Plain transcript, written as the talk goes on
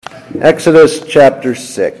Exodus chapter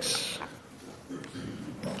 6.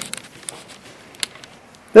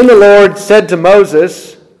 Then the Lord said to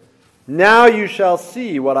Moses, "Now you shall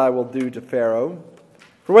see what I will do to Pharaoh.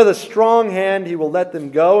 For with a strong hand he will let them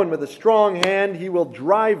go, and with a strong hand he will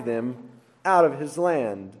drive them out of his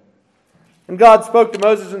land." And God spoke to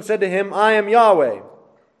Moses and said to him, "I am Yahweh.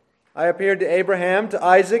 I appeared to Abraham, to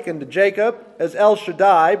Isaac, and to Jacob as El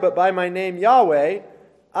Shaddai, but by my name Yahweh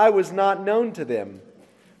I was not known to them.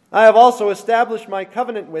 I have also established my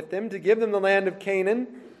covenant with them to give them the land of Canaan,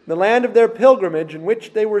 the land of their pilgrimage in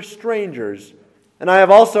which they were strangers. And I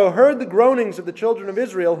have also heard the groanings of the children of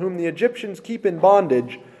Israel, whom the Egyptians keep in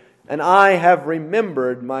bondage, and I have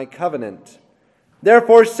remembered my covenant.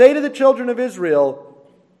 Therefore say to the children of Israel,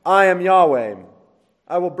 I am Yahweh.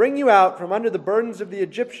 I will bring you out from under the burdens of the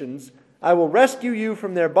Egyptians. I will rescue you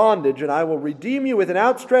from their bondage, and I will redeem you with an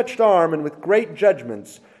outstretched arm and with great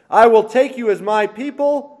judgments. I will take you as my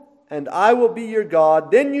people, and I will be your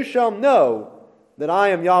God. Then you shall know that I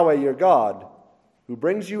am Yahweh your God, who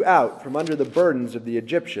brings you out from under the burdens of the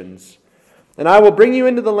Egyptians. And I will bring you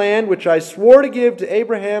into the land which I swore to give to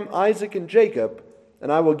Abraham, Isaac, and Jacob,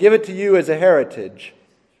 and I will give it to you as a heritage.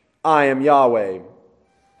 I am Yahweh."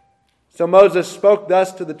 So Moses spoke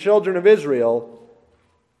thus to the children of Israel,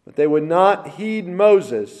 but they would not heed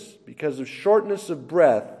Moses because of shortness of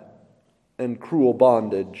breath and cruel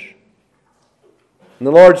bondage. And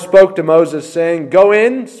the Lord spoke to Moses, saying, "Go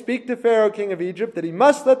in, speak to Pharaoh king of Egypt, that he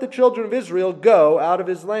must let the children of Israel go out of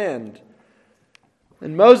his land."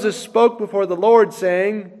 And Moses spoke before the Lord,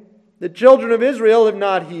 saying, "The children of Israel have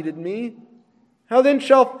not heeded me. How then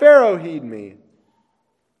shall Pharaoh heed me?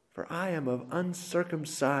 For I am of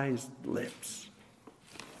uncircumcised lips."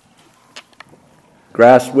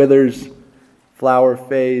 Grass withers, flower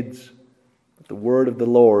fades, but the word of the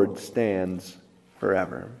Lord stands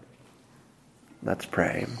forever. Let's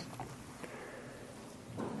pray.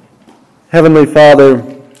 Heavenly Father,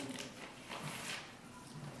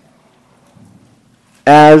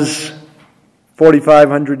 as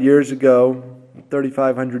 4,500 years ago,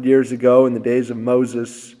 3,500 years ago in the days of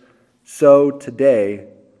Moses, so today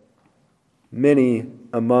many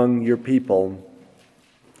among your people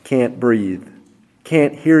can't breathe,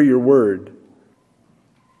 can't hear your word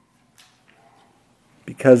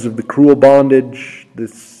because of the cruel bondage,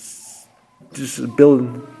 this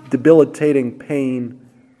debilitating pain,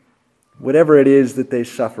 whatever it is that they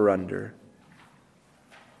suffer under.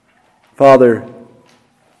 Father,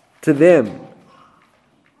 to them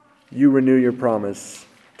you renew your promise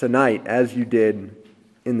tonight as you did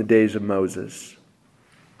in the days of Moses.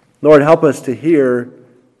 Lord, help us to hear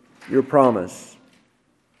your promise.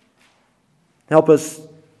 Help us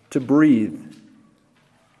to breathe.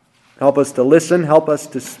 Help us to listen. Help us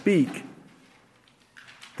to speak.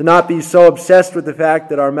 To not be so obsessed with the fact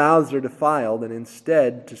that our mouths are defiled, and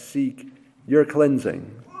instead to seek your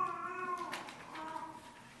cleansing.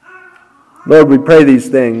 Lord, we pray these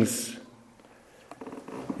things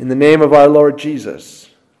in the name of our Lord Jesus,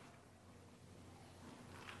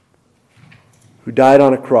 who died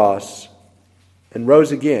on a cross and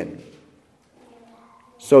rose again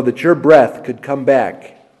so that your breath could come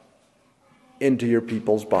back into your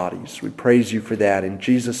people's bodies. We praise you for that in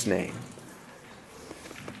Jesus' name.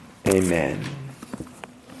 Amen.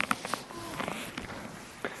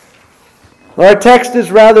 Well, our text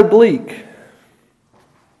is rather bleak.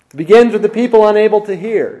 It begins with the people unable to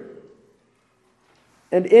hear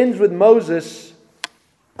and ends with Moses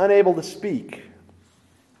unable to speak.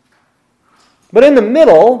 But in the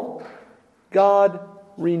middle, God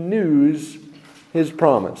renews his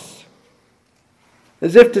promise.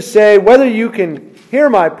 As if to say, whether you can hear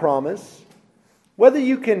my promise, whether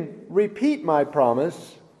you can repeat my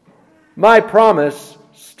promise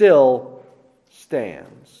still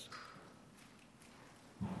stands.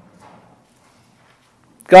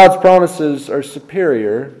 God's promises are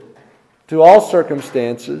superior to all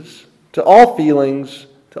circumstances, to all feelings,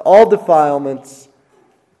 to all defilements,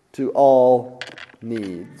 to all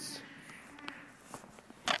needs.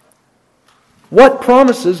 What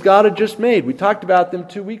promises God had just made? We talked about them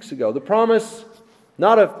 2 weeks ago. The promise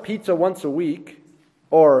not of pizza once a week,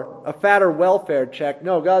 or a fatter welfare check.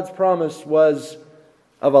 No, God's promise was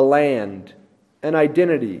of a land, an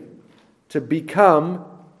identity, to become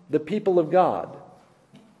the people of God,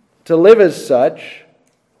 to live as such,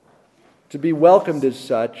 to be welcomed as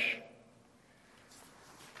such,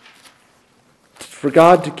 for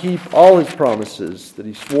God to keep all his promises that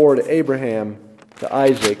he swore to Abraham, to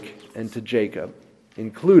Isaac, and to Jacob,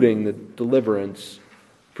 including the deliverance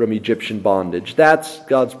from Egyptian bondage. That's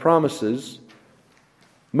God's promises.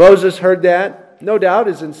 Moses heard that. no doubt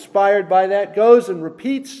is inspired by that, goes and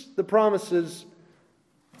repeats the promises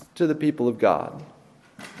to the people of God,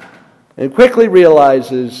 and quickly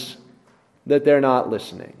realizes that they're not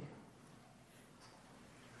listening.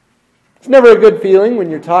 It's never a good feeling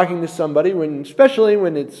when you're talking to somebody, especially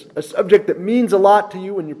when it's a subject that means a lot to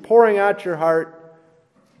you, when you're pouring out your heart,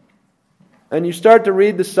 and you start to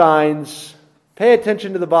read the signs, pay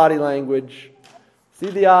attention to the body language, see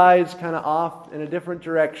the eyes kind of off in a different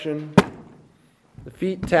direction, the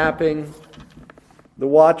feet tapping, the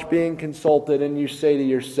watch being consulted, and you say to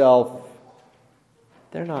yourself,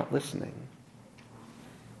 they're not listening.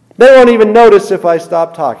 They won't even notice if I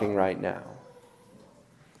stop talking right now.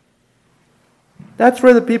 That's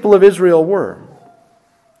where the people of Israel were.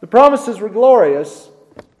 The promises were glorious.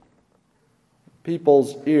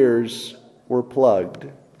 People's ears were plugged.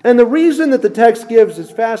 And the reason that the text gives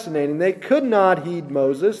is fascinating. They could not heed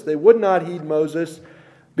Moses. They would not heed Moses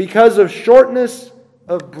because of shortness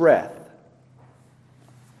of breath.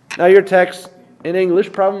 Now your text in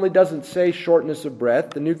English probably doesn't say shortness of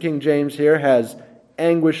breath. The New King James here has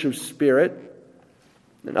anguish of spirit,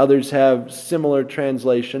 and others have similar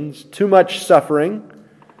translations, too much suffering.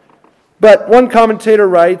 But one commentator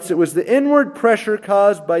writes, it was the inward pressure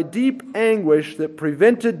caused by deep anguish that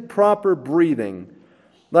prevented proper breathing,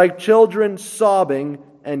 like children sobbing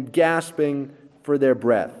and gasping for their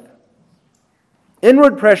breath.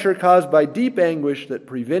 Inward pressure caused by deep anguish that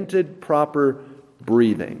prevented proper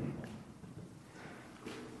breathing.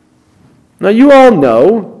 Now you all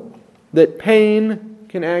know that pain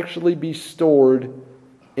can actually be stored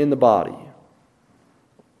in the body.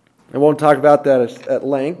 I won't talk about that at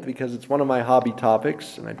length because it's one of my hobby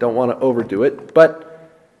topics and I don't want to overdo it. But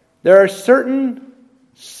there are certain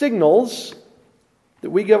signals that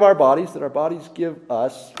we give our bodies, that our bodies give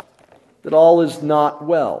us, that all is not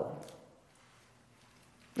well.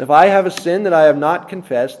 If I have a sin that I have not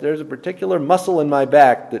confessed, there's a particular muscle in my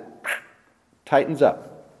back that tightens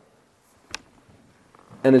up.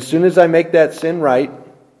 And as soon as I make that sin right,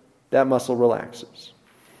 that muscle relaxes.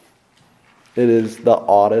 It is the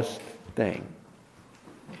oddest thing.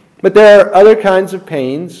 But there are other kinds of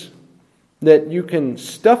pains that you can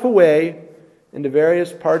stuff away into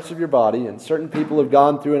various parts of your body, and certain people have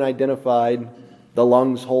gone through and identified the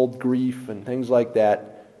lungs hold grief and things like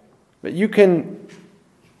that. But you can,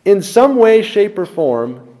 in some way, shape, or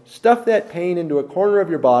form, stuff that pain into a corner of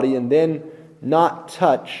your body and then not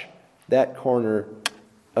touch that corner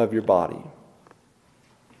of your body.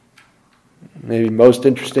 Maybe most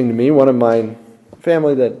interesting to me, one of my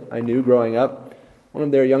family that I knew growing up, one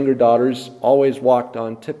of their younger daughters always walked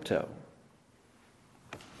on tiptoe.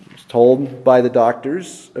 She was told by the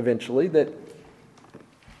doctors eventually that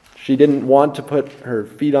she didn't want to put her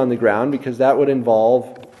feet on the ground because that would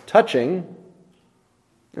involve touching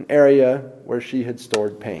an area where she had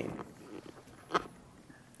stored pain.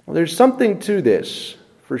 Well, there's something to this,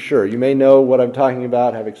 for sure. You may know what I'm talking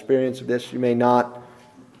about, have experience of this, you may not.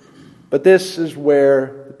 But this is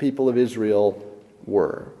where the people of Israel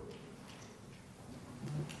were.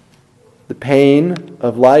 The pain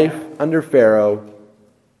of life under Pharaoh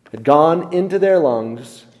had gone into their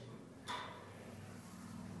lungs,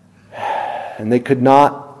 and they could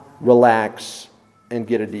not relax and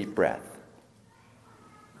get a deep breath.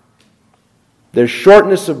 Their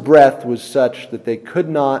shortness of breath was such that they could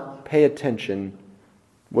not pay attention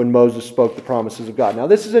when Moses spoke the promises of God. Now,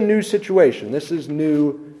 this is a new situation. This is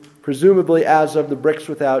new, presumably as of the bricks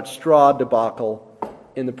without straw debacle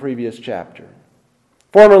in the previous chapter.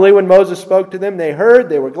 Formerly, when Moses spoke to them, they heard,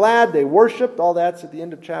 they were glad, they worshipped. All that's at the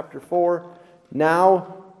end of chapter 4.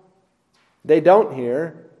 Now, they don't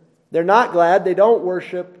hear. They're not glad. They don't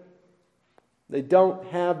worship. They don't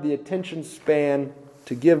have the attention span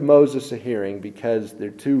to give Moses a hearing because they're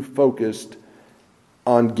too focused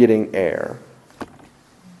on getting air.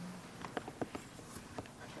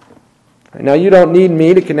 Now, you don't need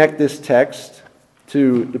me to connect this text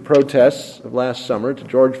to the protests of last summer, to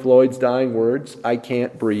George Floyd's dying words, "I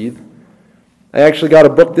can't breathe." I actually got a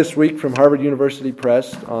book this week from Harvard University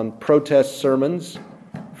Press on protest sermons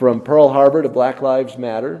from Pearl Harbor to Black Lives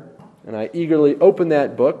Matter, and I eagerly opened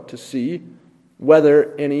that book to see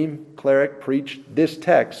whether any cleric preached this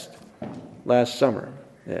text last summer.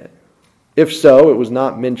 If so, it was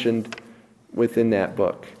not mentioned within that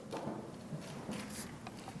book.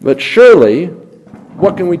 But surely,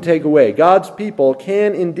 what can we take away? God's people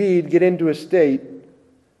can indeed get into a state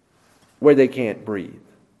where they can't breathe.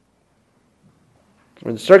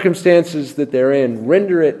 Where the circumstances that they're in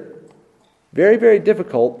render it very, very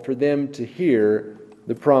difficult for them to hear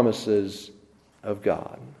the promises of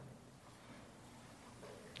God.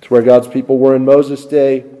 It's where God's people were in Moses'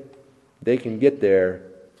 day. they can get there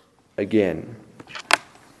again.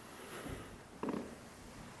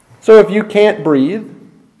 So if you can't breathe,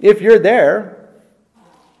 if you're there,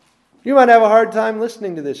 you might have a hard time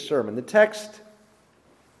listening to this sermon. The text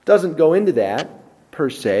doesn't go into that per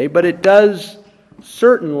se, but it does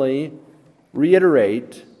certainly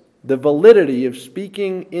reiterate the validity of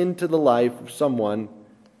speaking into the life of someone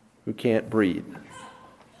who can't breathe.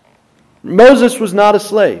 Moses was not a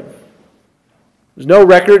slave. There's no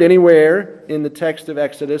record anywhere in the text of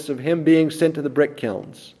Exodus of him being sent to the brick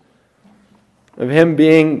kilns, of him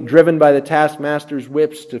being driven by the taskmaster's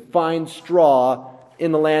whips to find straw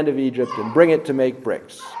in the land of Egypt and bring it to make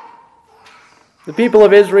bricks. The people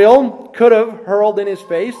of Israel could have hurled in his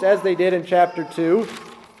face, as they did in chapter 2,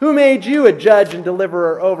 "Who made you a judge and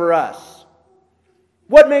deliverer over us?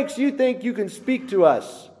 What makes you think you can speak to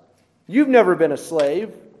us? You've never been a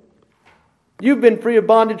slave. You've been free of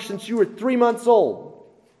bondage since you were 3 months old."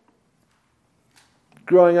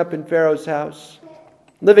 Growing up in Pharaoh's house,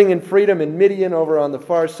 living in freedom in Midian over on the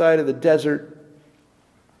far side of the desert.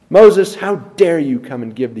 Moses, how dare you come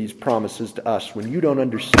and give these promises to us when you don't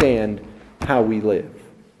understand how we live?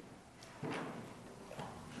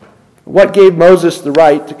 What gave Moses the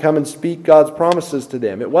right to come and speak God's promises to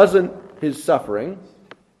them? It wasn't his suffering.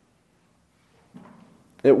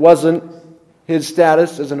 It wasn't his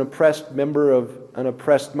status as an oppressed member of an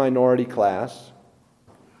oppressed minority class.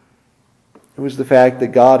 It was the fact that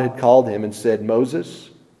God had called him and said, "Moses,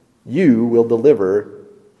 you will deliver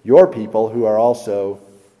your people who are also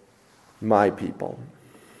my people."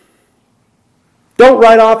 Don't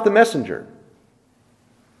write off the messenger.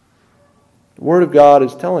 The Word of God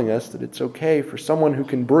is telling us that it's okay for someone who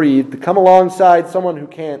can breathe to come alongside someone who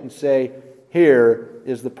can't and say, "Here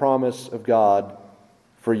is the promise of God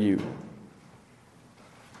for you."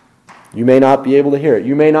 You may not be able to hear it.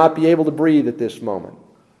 You may not be able to breathe at this moment.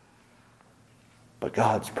 But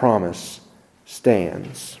God's promise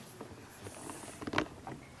stands.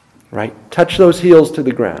 Right? Touch those heels to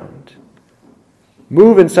the ground.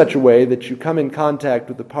 Move in such a way that you come in contact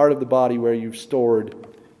with the part of the body where you've stored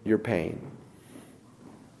your pain.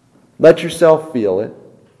 Let yourself feel it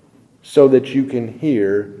so that you can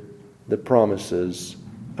hear the promises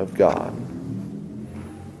of God.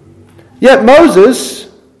 Yet Moses,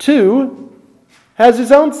 too, has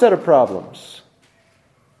his own set of problems.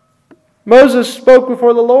 Moses spoke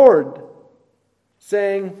before the Lord,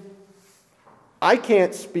 saying, "I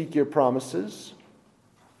can't speak your promises."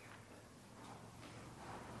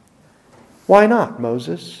 Why not,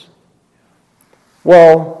 Moses?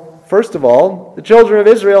 Well, first of all, the children of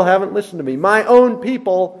Israel haven't listened to me. My own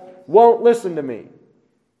people won't listen to me.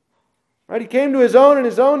 Right? He came to his own, and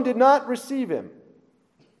his own did not receive him.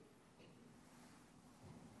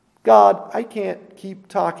 God, I can't keep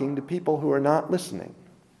talking to people who are not listening.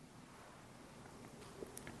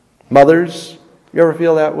 Mothers, you ever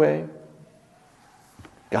feel that way?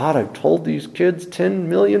 God, I've told these kids 10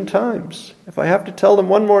 million times. If I have to tell them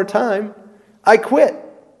one more time, I quit.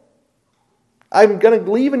 I'm going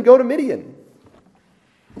to leave and go to Midian.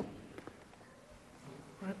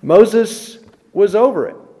 Moses was over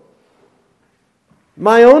it.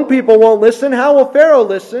 My own people won't listen. How will Pharaoh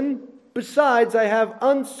listen? Besides, I have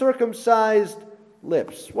uncircumcised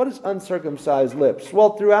lips. What is uncircumcised lips?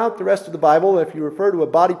 Well, throughout the rest of the Bible, if you refer to a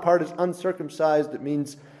body part as uncircumcised, it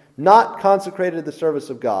means not consecrated to the service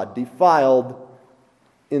of God, defiled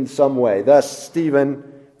in some way. Thus, Stephen,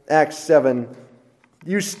 Acts 7,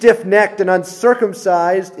 "You stiff-necked and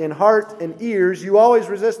uncircumcised in heart and ears, you always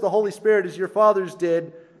resist the Holy Spirit as your fathers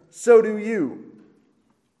did, so do you."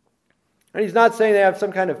 And he's not saying they have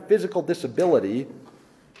some kind of physical disability.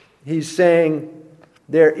 He's saying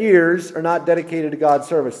their ears are not dedicated to God's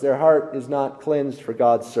service. Their heart is not cleansed for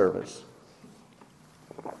God's service.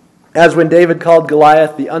 As when David called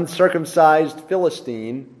Goliath the uncircumcised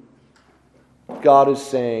Philistine, God is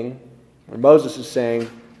saying, or Moses is saying,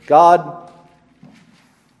 God,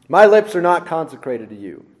 my lips are not consecrated to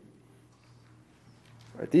you.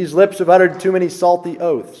 These lips have uttered too many salty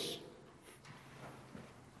oaths.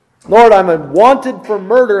 Lord, I'm wanted for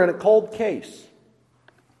murder in a cold case.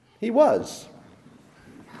 He was.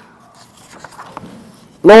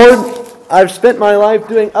 Lord, I've spent my life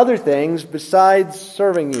doing other things besides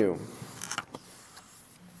serving you.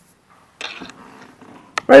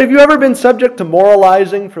 Right? Have you ever been subject to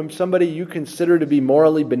moralizing from somebody you consider to be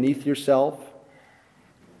morally beneath yourself?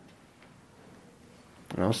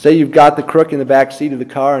 Say you've got the crook in the back seat of the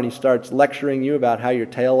car and he starts lecturing you about how your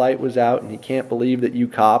taillight was out and he can't believe that you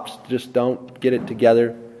cops just don't get it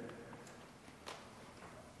together.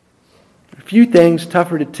 A few things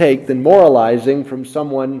tougher to take than moralizing from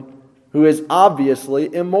someone who is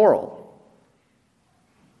obviously immoral.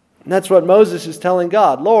 And that's what Moses is telling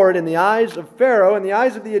God. Lord, in the eyes of Pharaoh, in the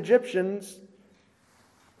eyes of the Egyptians,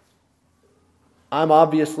 I'm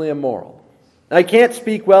obviously immoral. I can't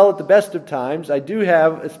speak well at the best of times. I do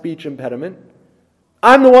have a speech impediment.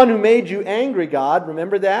 I'm the one who made you angry, God.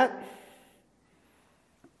 Remember that?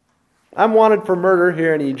 I'm wanted for murder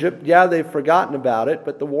here in Egypt. Yeah, they've forgotten about it,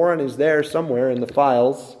 but the warrant is there somewhere in the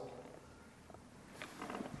files.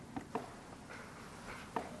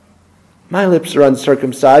 My lips are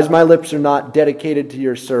uncircumcised. My lips are not dedicated to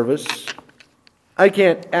your service. I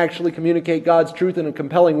can't actually communicate God's truth in a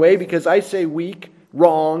compelling way because I say weak,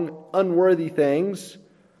 wrong, unworthy things.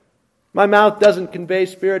 My mouth doesn't convey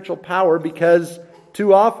spiritual power because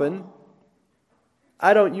too often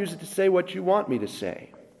I don't use it to say what you want me to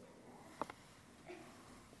say.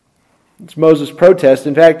 It's Moses' protest.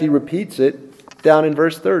 In fact, he repeats it down in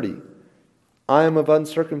verse 30. I am of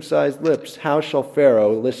uncircumcised lips. How shall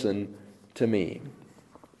Pharaoh listen to me?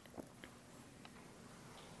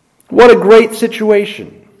 What a great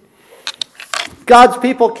situation. God's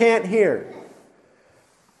people can't hear.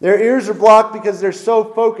 Their ears are blocked because they're so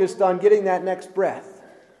focused on getting that next breath.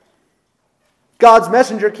 God's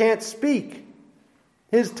messenger can't speak.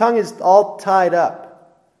 His tongue is all tied up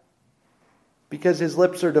because his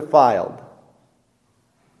lips are defiled.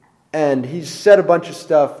 And he's said a bunch of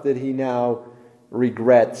stuff that he now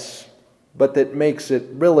regrets, but that makes it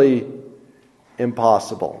really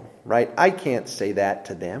impossible, right? I can't say that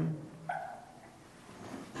to them.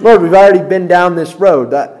 Lord, we've already been down this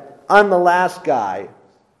road. I'm the last guy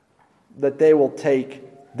that they will take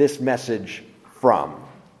this message from.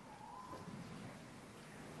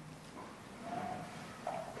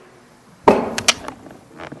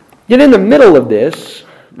 Yet in the middle of this,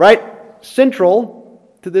 right,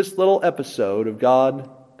 central to this little episode of God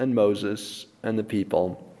and Moses and the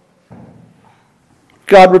people,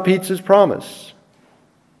 God repeats his promise,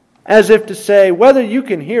 as if to say, whether you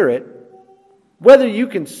can hear it, whether you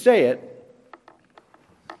can say it,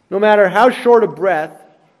 no matter how short of breath,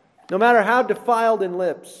 no matter how defiled in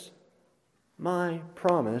lips, my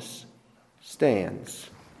promise stands.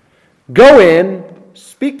 Go in,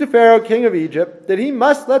 speak to Pharaoh, king of Egypt, that he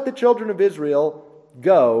must let the children of Israel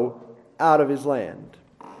go out of his land.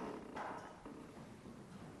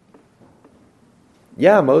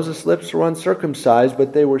 Yeah, Moses' lips were uncircumcised,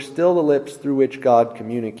 but they were still the lips through which God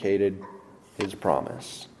communicated his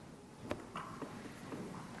promise.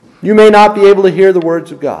 You may not be able to hear the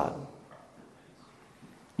words of God.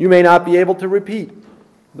 You may not be able to repeat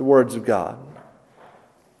the words of God.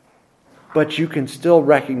 But you can still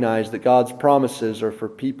recognize that God's promises are for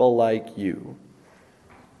people like you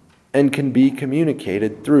and can be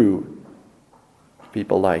communicated through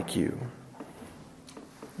people like you.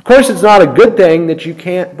 Of course, it's not a good thing that you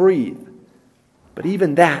can't breathe, but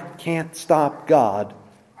even that can't stop God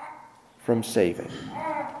from saving.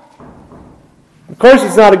 Of course,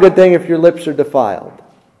 it's not a good thing if your lips are defiled.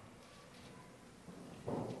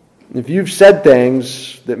 If you've said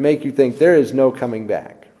things that make you think there is no coming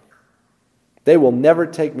back, they will never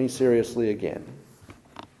take me seriously again.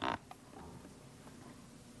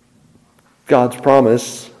 God's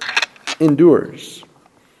promise endures.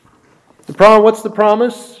 What's the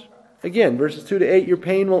promise? Again, verses 2 to 8, your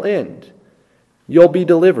pain will end. You'll be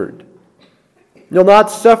delivered. You'll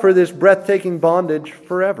not suffer this breathtaking bondage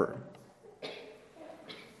forever.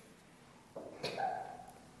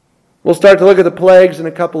 We'll start to look at the plagues in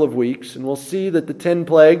a couple of weeks, and we'll see that the 10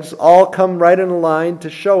 plagues all come right in a line to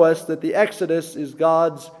show us that the Exodus is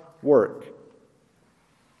God's work.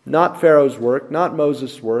 Not Pharaoh's work, not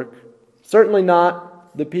Moses' work, certainly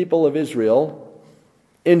not the people of Israel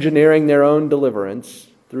engineering their own deliverance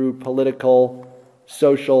through political,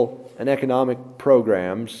 social, and economic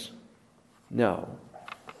programs. No.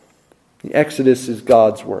 The Exodus is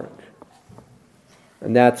God's work.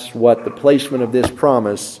 And that's what the placement of this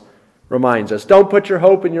promise reminds us. Don't put your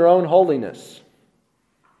hope in your own holiness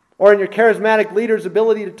or in your charismatic leader's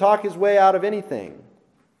ability to talk his way out of anything.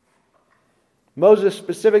 Moses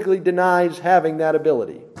specifically denies having that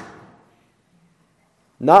ability.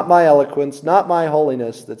 Not my eloquence, not my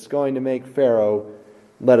holiness that's going to make Pharaoh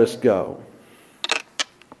let us go.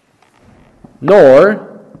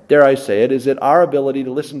 Nor, dare I say it, is it our ability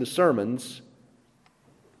to listen to sermons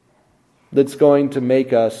that's going to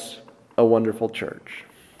make us a wonderful church.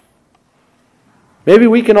 Maybe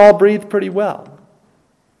we can all breathe pretty well.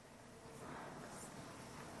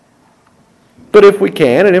 But if we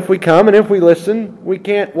can, and if we come, and if we listen, we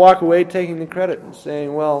can't walk away taking the credit and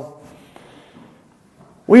saying, well,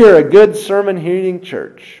 we are a good sermon-hearing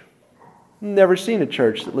church. Never seen a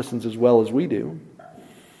church that listens as well as we do.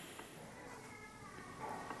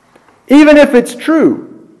 Even if it's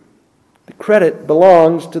true The credit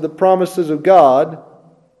belongs to the promises of God,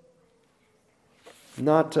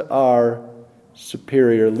 not to our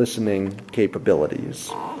superior listening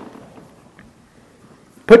capabilities.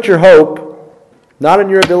 Put your hope not in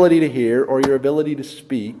your ability to hear or your ability to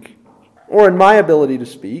speak, or in my ability to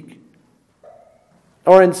speak,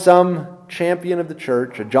 or in some champion of the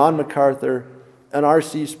church, a John MacArthur, an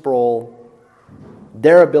R.C. Sproul,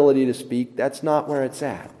 their ability to speak. That's not where it's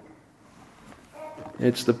at.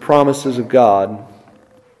 It's the promises of God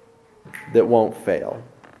that won't fail.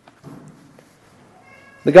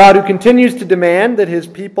 The God who continues to demand that His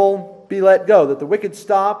people be let go, that the wicked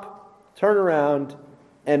stop, turn around,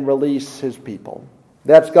 and release His people.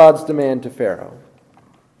 That's God's demand to Pharaoh.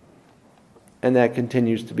 And that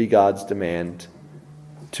continues to be God's demand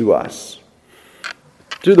to us.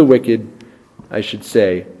 To the wicked, I should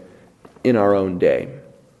say, in our own day.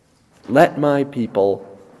 Let my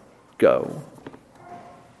people go.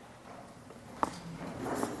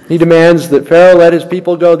 He demands that Pharaoh let his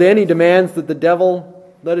people go then. He demands that the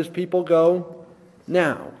devil let his people go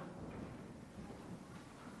now.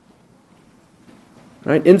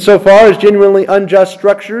 Right? Insofar as genuinely unjust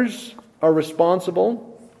structures are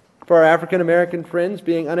responsible for our African American friends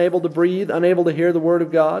being unable to breathe, unable to hear the Word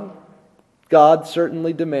of God, God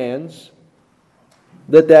certainly demands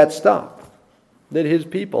that stop, that His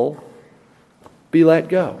people be let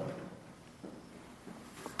go.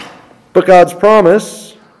 But God's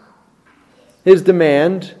promise, His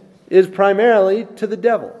demand, is primarily to the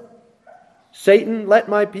devil. Satan, let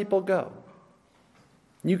my people go.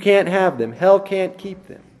 You can't have them. Hell can't keep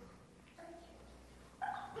them.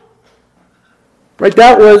 Right?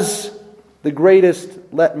 That was the greatest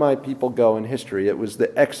let my people go in history. It was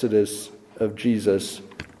the exodus of Jesus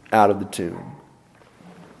out of the tomb.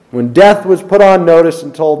 When death was put on notice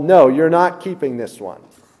and told, no, you're not keeping this one.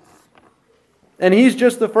 And he's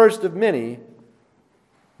just the first of many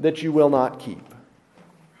that you will not keep.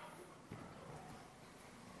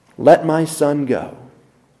 Let my son go.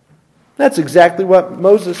 That's exactly what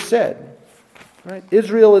Moses said. Right?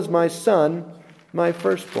 Israel is my son, my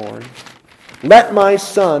firstborn. Let my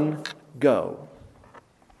son go.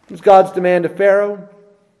 It was God's demand to Pharaoh.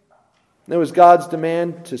 It was God's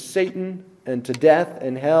demand to Satan and to death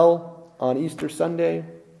and hell on Easter Sunday.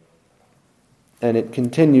 And it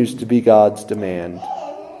continues to be God's demand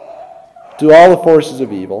to all the forces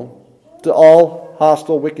of evil, to all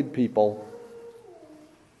hostile, wicked people.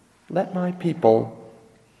 Let my people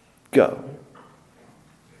go.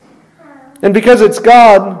 And because it's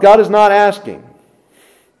God, God is not asking.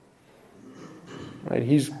 Right?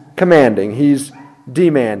 He's commanding. He's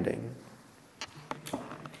demanding.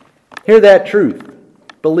 Hear that truth.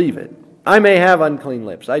 Believe it. I may have unclean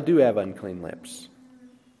lips. I do have unclean lips.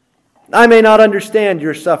 I may not understand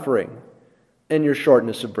your suffering and your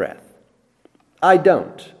shortness of breath. I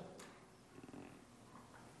don't.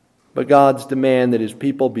 But God's demand that His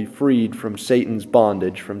people be freed from Satan's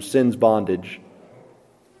bondage, from sin's bondage,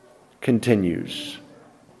 continues.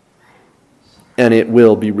 And it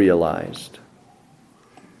will be realized.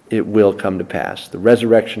 It will come to pass. The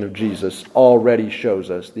resurrection of Jesus already shows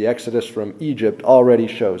us. The exodus from Egypt already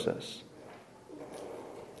shows us.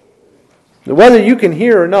 Now, whether you can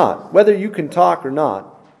hear or not, whether you can talk or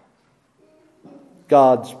not,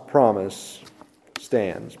 God's promise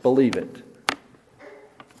stands. Believe it.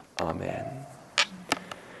 Amen.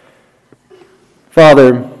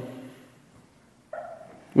 Father,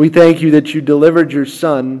 we thank you that you delivered your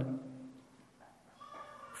Son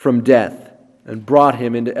from death and brought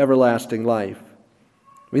him into everlasting life.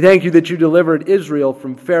 We thank you that you delivered Israel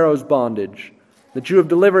from Pharaoh's bondage, that you have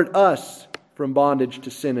delivered us from bondage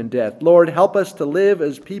to sin and death. Lord, help us to live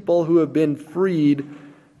as people who have been freed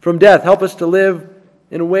from death. Help us to live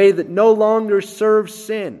in a way that no longer serves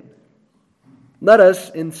sin. Let us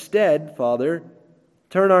instead, Father,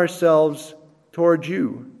 turn ourselves toward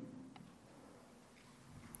you.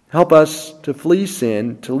 Help us to flee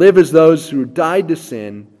sin, to live as those who died to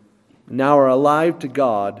sin, and now are alive to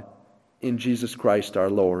God in Jesus Christ our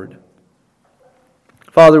Lord.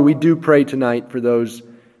 Father, we do pray tonight for those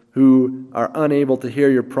who are unable to hear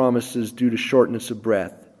your promises due to shortness of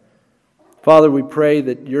breath. Father, we pray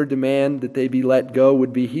that your demand that they be let go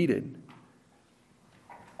would be heeded,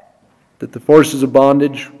 that the forces of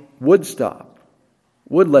bondage would stop,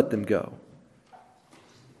 would let them go.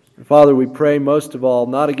 And Father, we pray most of all,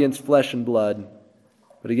 not against flesh and blood,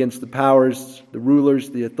 but against the powers, the rulers,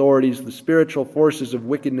 the authorities, the spiritual forces of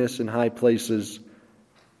wickedness in high places.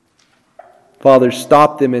 Father,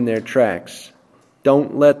 stop them in their tracks.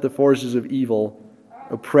 Don't let the forces of evil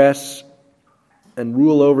oppress and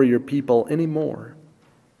rule over your people anymore.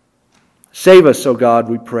 Save us, O God,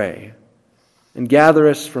 we pray. and gather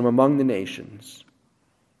us from among the nations.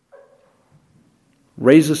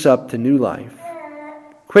 Raise us up to new life.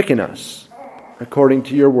 Quicken us according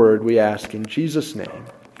to your word, we ask in Jesus' name.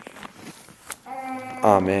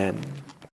 Amen.